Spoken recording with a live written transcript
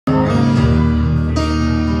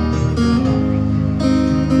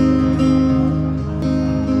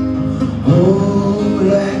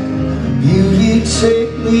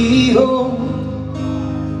me home.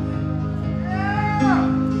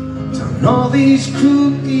 Down all these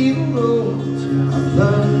crooked roads I've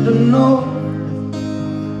learned to know.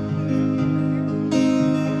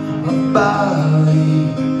 My body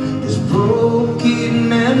is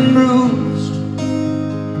broken and bruised.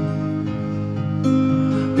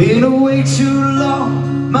 Been away too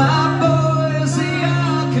long, my boys, they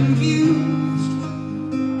are confused.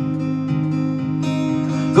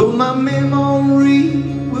 Though my memory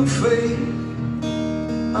will fade,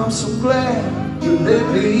 I'm so glad you let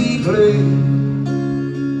me play.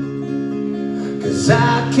 'Cause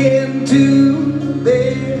I can't do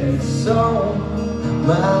this on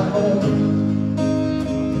my own.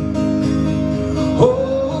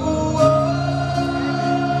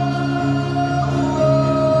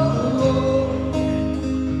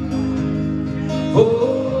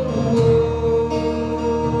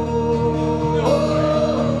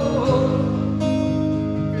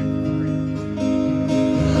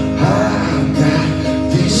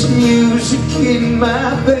 Music in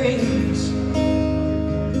my veins,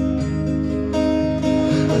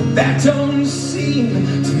 but that don't seem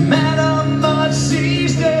to matter much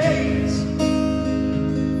these days.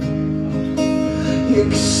 Yeah,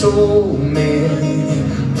 so many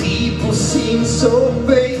people seem so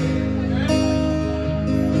fake,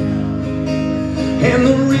 and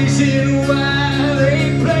the reason why they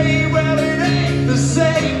play, well, it ain't the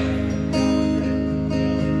same.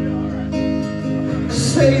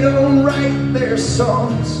 They don't write their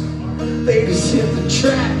songs, they just hit the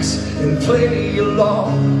tracks and play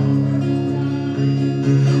along,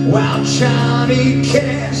 while Johnny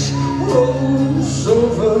Cash rolls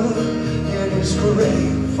over in his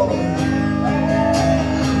grave falling.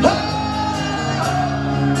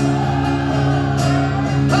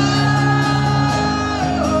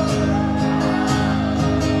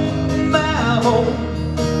 My home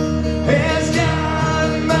has got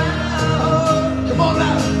my heart. Come on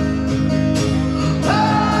now.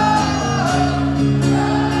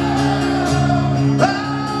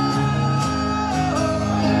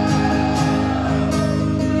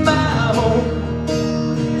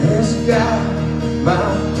 Got my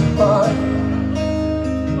heart.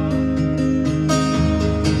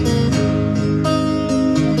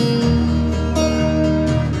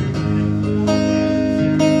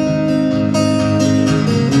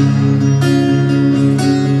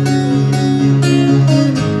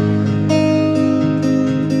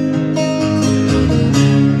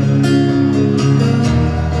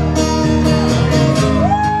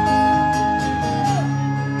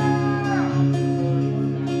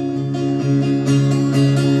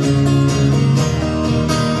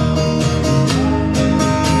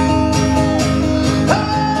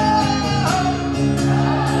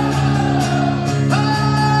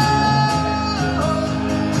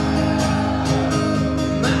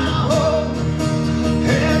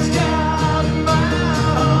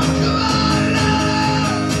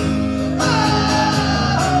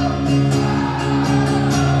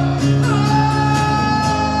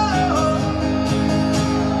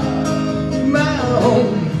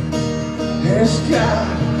 Has got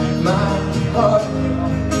my heart.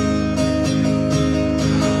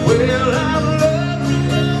 Well, I've loved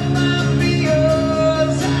my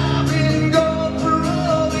fears. I've been gone for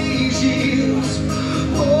all these years.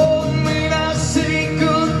 Oh, when I say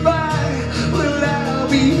goodbye, well, I'll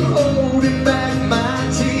be holding back my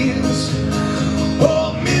tears.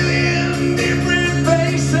 Oh, a million different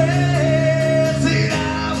faces that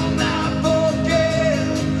I will not forget.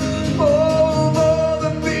 Oh,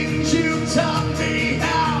 the things you taught me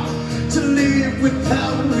how to live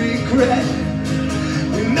without regret.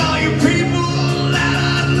 And all you people that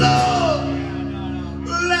I love,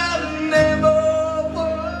 that I never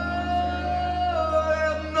would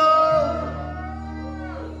have known.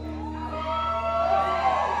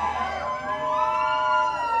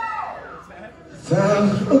 Without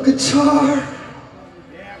a guitar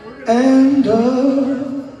and a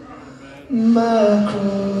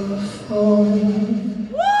microphone.